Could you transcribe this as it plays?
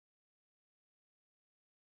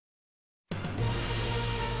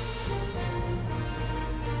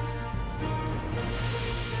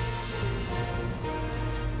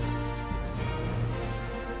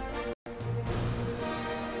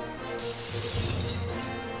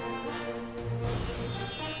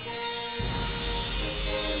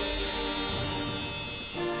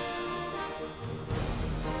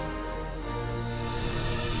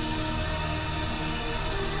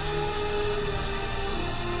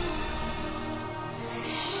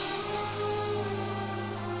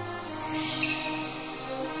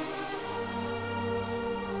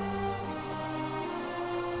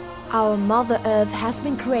Our Mother Earth has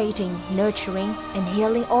been creating, nurturing, and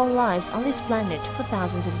healing all lives on this planet for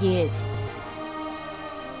thousands of years.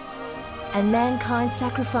 And mankind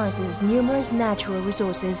sacrifices numerous natural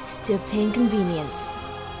resources to obtain convenience.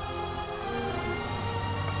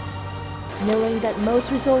 Knowing that most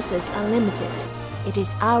resources are limited, it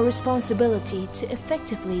is our responsibility to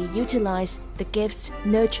effectively utilize the gifts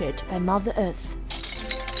nurtured by Mother Earth.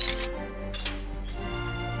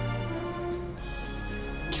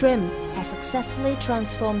 Trim has successfully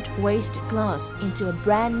transformed waste glass into a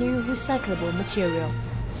brand new recyclable material,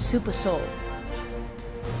 Supersol.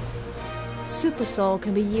 Supersol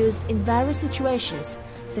can be used in various situations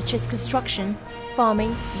such as construction,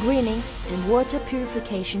 farming, greening, and water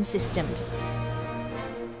purification systems.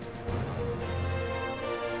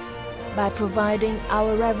 By providing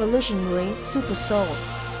our revolutionary Supersol,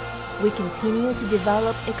 we continue to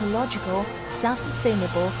develop ecological,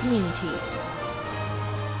 self-sustainable communities.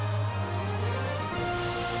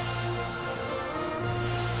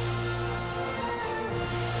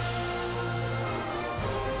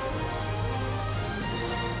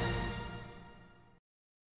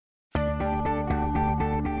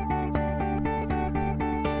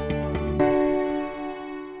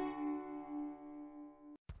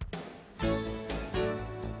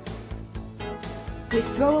 We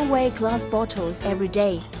throw away glass bottles every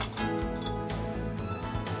day.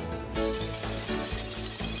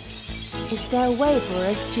 Is there a way for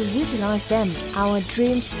us to utilize them? Our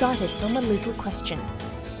dream started from a little question.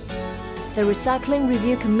 The Recycling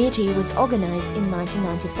Review Committee was organized in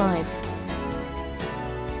 1995.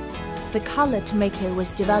 The cullet maker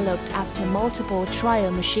was developed after multiple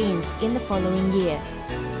trial machines in the following year.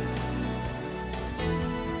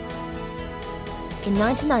 In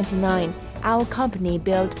 1999, our company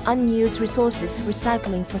built unused resources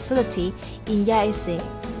recycling facility in Yaisi.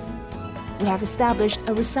 We have established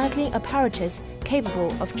a recycling apparatus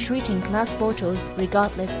capable of treating glass bottles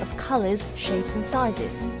regardless of colors, shapes and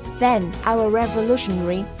sizes. Then, our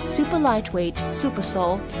revolutionary, super lightweight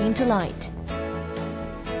Supersol came to light.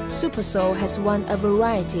 Supersol has won a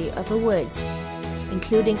variety of awards,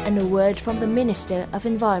 including an award from the Minister of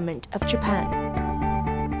Environment of Japan.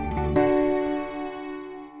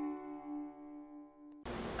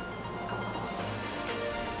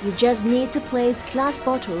 You just need to place glass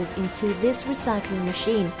bottles into this recycling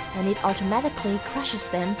machine and it automatically crushes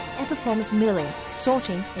them and performs milling,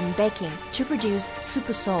 sorting and baking to produce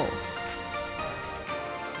Supersol.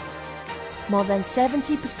 More than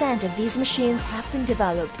 70% of these machines have been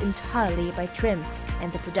developed entirely by Trim,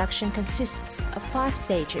 and the production consists of 5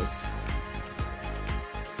 stages.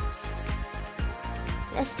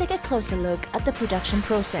 Let's take a closer look at the production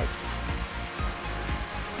process.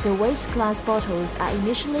 The waste glass bottles are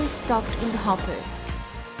initially stocked in the hopper.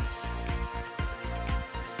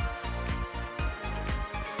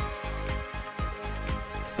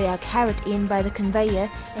 They are carried in by the conveyor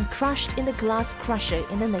and crushed in the glass crusher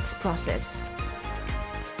in the next process.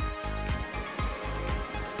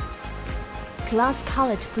 Glass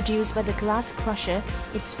cullet produced by the glass crusher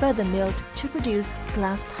is further milled to produce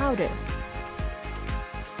glass powder.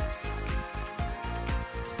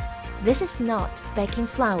 This is not baking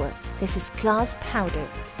flour, this is glass powder.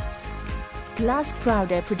 Glass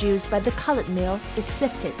powder produced by the cullet mill is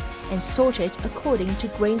sifted and sorted according to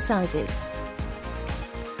grain sizes.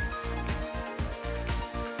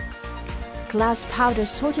 Glass powder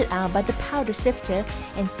sorted out by the powder sifter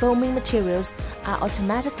and foaming materials are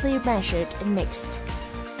automatically measured and mixed.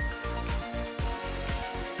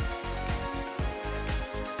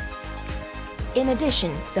 In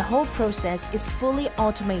addition, the whole process is fully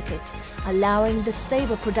automated, allowing the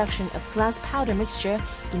stable production of glass powder mixture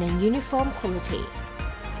in a uniform quality.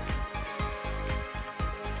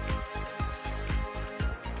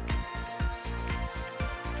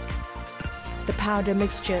 The powder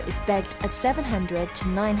mixture is baked at 700 to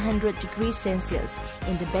 900 degrees Celsius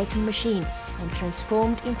in the baking machine and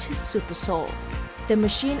transformed into Supersol. The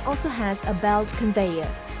machine also has a belt conveyor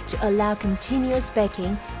to allow continuous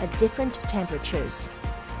baking at different temperatures.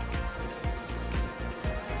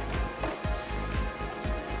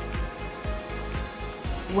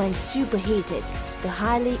 When superheated, the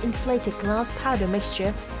highly inflated glass powder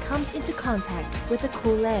mixture comes into contact with the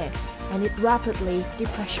cool air, and it rapidly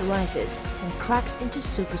depressurizes and cracks into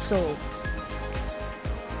Supersol.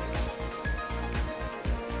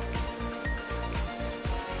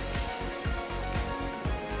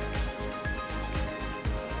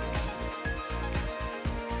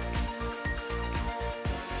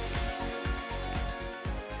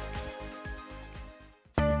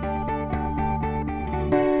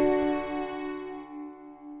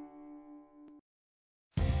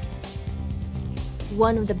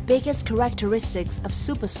 One of the biggest characteristics of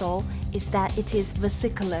Supersol is that it is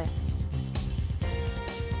vesicular.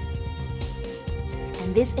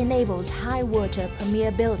 And this enables high water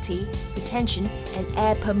permeability, retention, and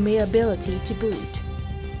air permeability to boot.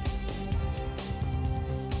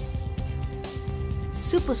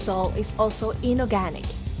 Supersol is also inorganic.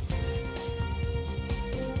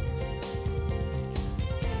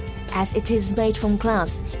 As it is made from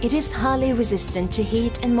glass, it is highly resistant to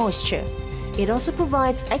heat and moisture. It also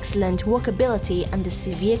provides excellent workability under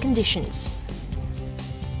severe conditions.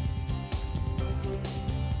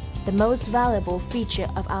 The most valuable feature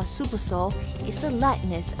of our Supersol is the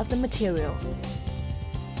lightness of the material.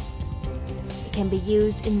 It can be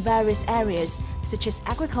used in various areas such as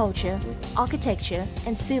agriculture, architecture,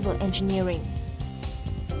 and civil engineering.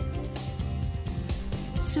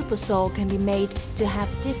 Supersol can be made to have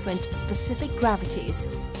different specific gravities,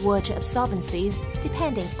 water absorbencies,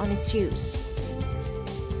 depending on its use.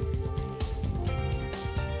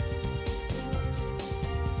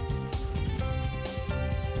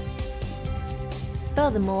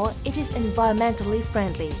 Furthermore, it is environmentally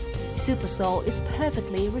friendly. Supersol is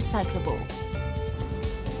perfectly recyclable.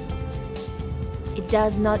 It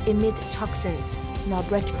does not emit toxins, nor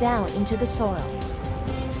break down into the soil.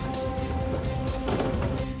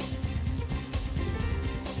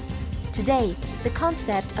 Today, the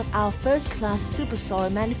concept of our first-class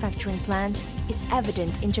Supersol manufacturing plant is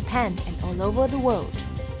evident in Japan and all over the world.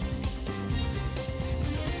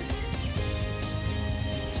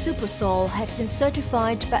 Supersol has been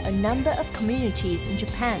certified by a number of communities in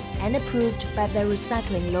Japan and approved by their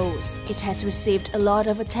recycling laws. It has received a lot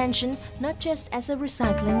of attention, not just as a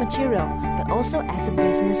recycling material, but also as a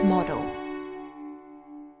business model.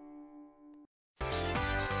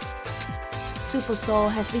 Supersol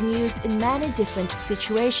has been used in many different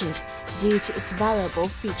situations due to its valuable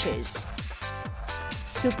features.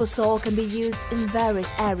 Supersol can be used in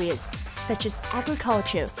various areas, such as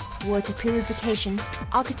agriculture, water purification,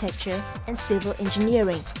 architecture, and civil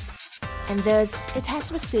engineering. And thus, it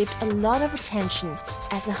has received a lot of attention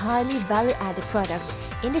as a highly value-added product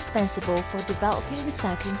indispensable for developing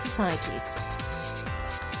recycling societies.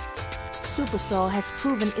 Supersol has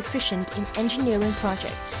proven efficient in engineering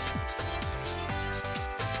projects.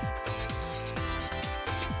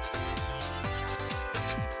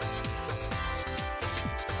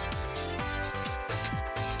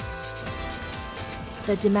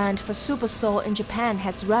 The demand for Supersol in Japan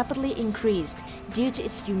has rapidly increased due to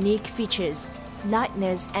its unique features,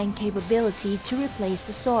 lightness, and capability to replace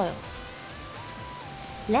the soil.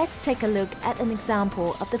 Let's take a look at an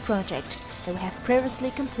example of the project that we have previously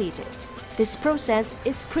completed. This process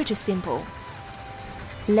is pretty simple.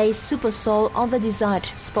 Lay Supersol on the desired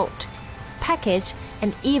spot, pack it,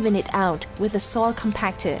 and even it out with a soil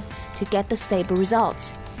compactor to get the stable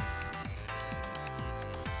results.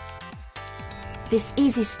 This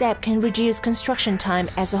easy step can reduce construction time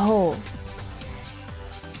as a whole.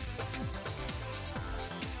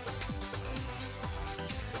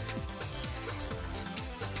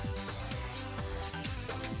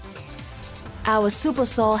 Our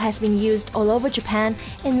Supersol has been used all over Japan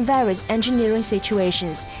in various engineering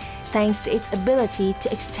situations, thanks to its ability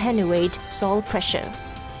to extenuate soil pressure.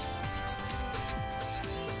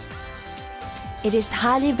 It is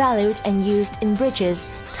highly valued and used in bridges,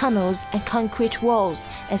 tunnels, and concrete walls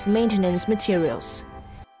as maintenance materials,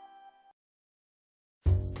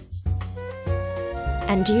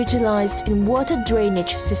 and utilized in water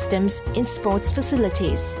drainage systems in sports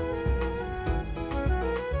facilities.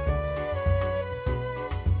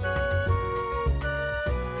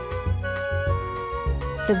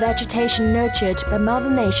 The vegetation nurtured by Mother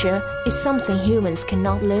Nature is something humans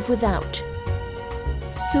cannot live without.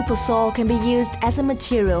 Supersol can be used as a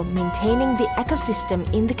material maintaining the ecosystem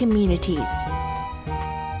in the communities.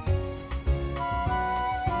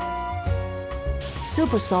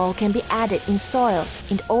 Supersol can be added in soil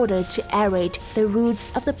in order to aerate the roots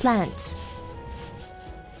of the plants.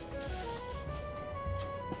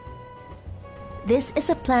 This is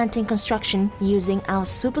a planting construction using our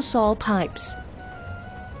Supersol pipes.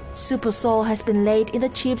 Supersol has been laid in the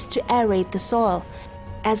tubes to aerate the soil.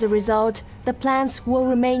 As a result, the plants will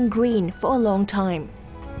remain green for a long time.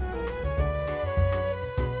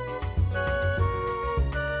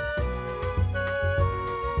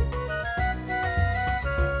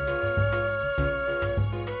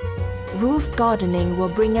 Roof gardening will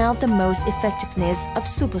bring out the most effectiveness of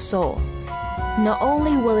Supersol. Not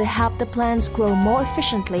only will it help the plants grow more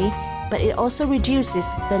efficiently, but it also reduces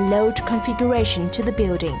the load configuration to the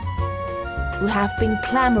building. We have been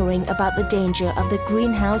clamoring about the danger of the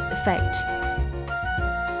greenhouse effect.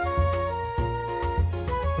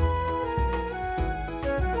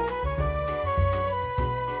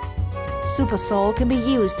 Supersol can be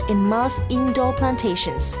used in mass indoor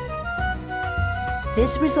plantations.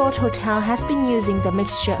 This resort hotel has been using the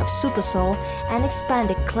mixture of Supersol and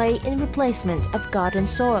expanded clay in replacement of garden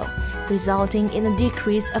soil, resulting in a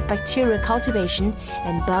decrease of bacterial cultivation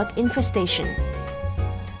and bug infestation.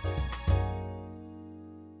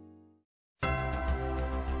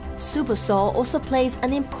 Supersol also plays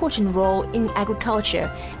an important role in agriculture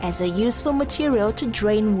as a useful material to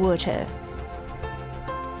drain water.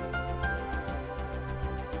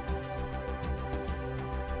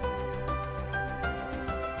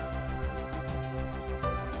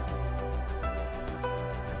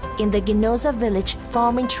 In the Ginoza Village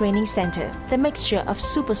Farming Training Center, the mixture of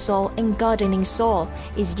Supersol and gardening soil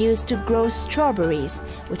is used to grow strawberries,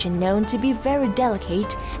 which are known to be very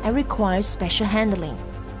delicate and require special handling.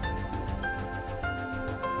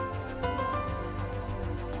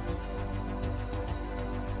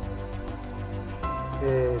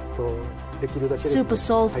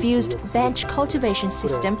 Supersol-fused bench cultivation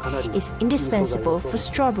system is indispensable for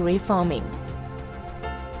strawberry farming.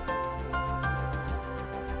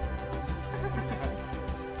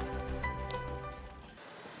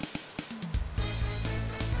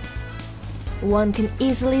 One can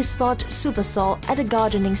easily spot Supersol at a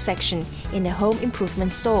gardening section in a home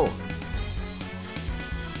improvement store.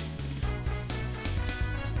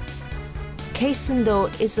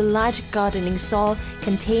 Keisundo is a light gardening soil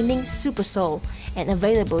containing Supersol and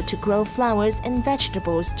available to grow flowers and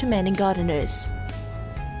vegetables to many gardeners.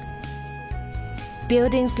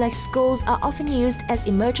 Buildings like schools are often used as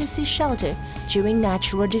emergency shelter during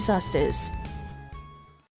natural disasters.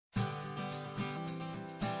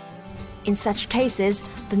 In such cases,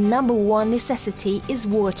 the number one necessity is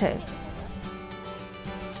water.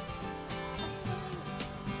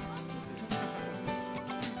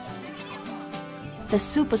 The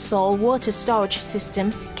Supersol water storage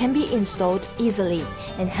system can be installed easily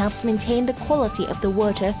and helps maintain the quality of the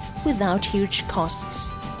water without huge costs.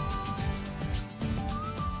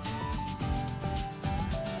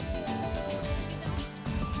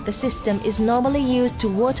 The system is normally used to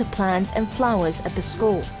water plants and flowers at the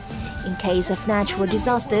school. In case of natural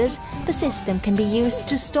disasters, the system can be used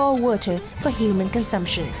to store water for human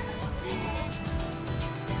consumption.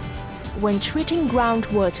 When treating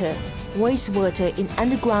groundwater, wastewater in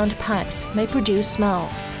underground pipes may produce smell.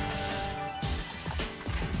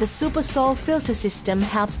 The Supersol filter system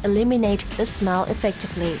helps eliminate the smell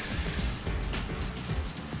effectively.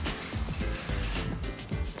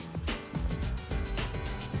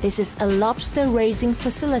 This is a lobster raising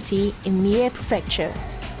facility in Mie Prefecture.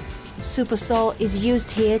 Supersol is used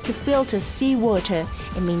here to filter seawater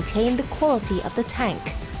and maintain the quality of the tank.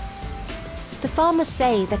 The farmers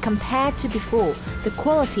say that compared to before, the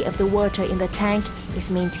quality of the water in the tank is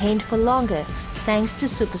maintained for longer thanks to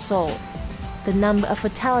Supersol. The number of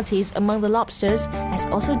fatalities among the lobsters has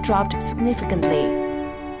also dropped significantly.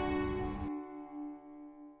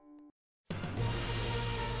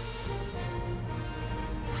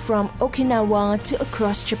 From Okinawa to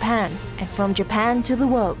across Japan, and from Japan to the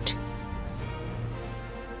world.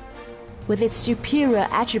 With its superior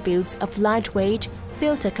attributes of lightweight,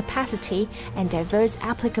 filter capacity, and diverse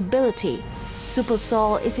applicability,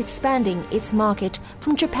 Supersol is expanding its market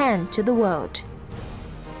from Japan to the world.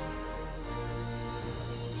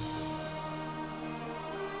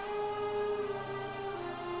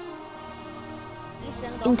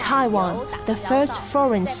 In Taiwan, the first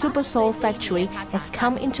foreign Supersol factory has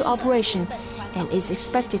come into operation and is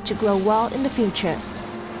expected to grow well in the future.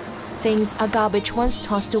 Things are garbage once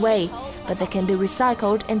tossed away, but they can be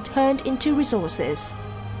recycled and turned into resources.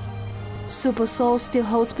 Supersol still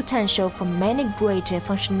holds potential for many greater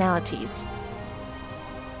functionalities.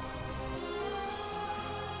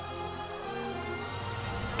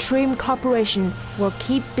 Trim Corporation will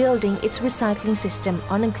keep building its recycling system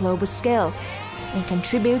on a global scale and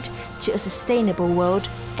contribute to a sustainable world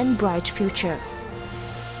and bright future.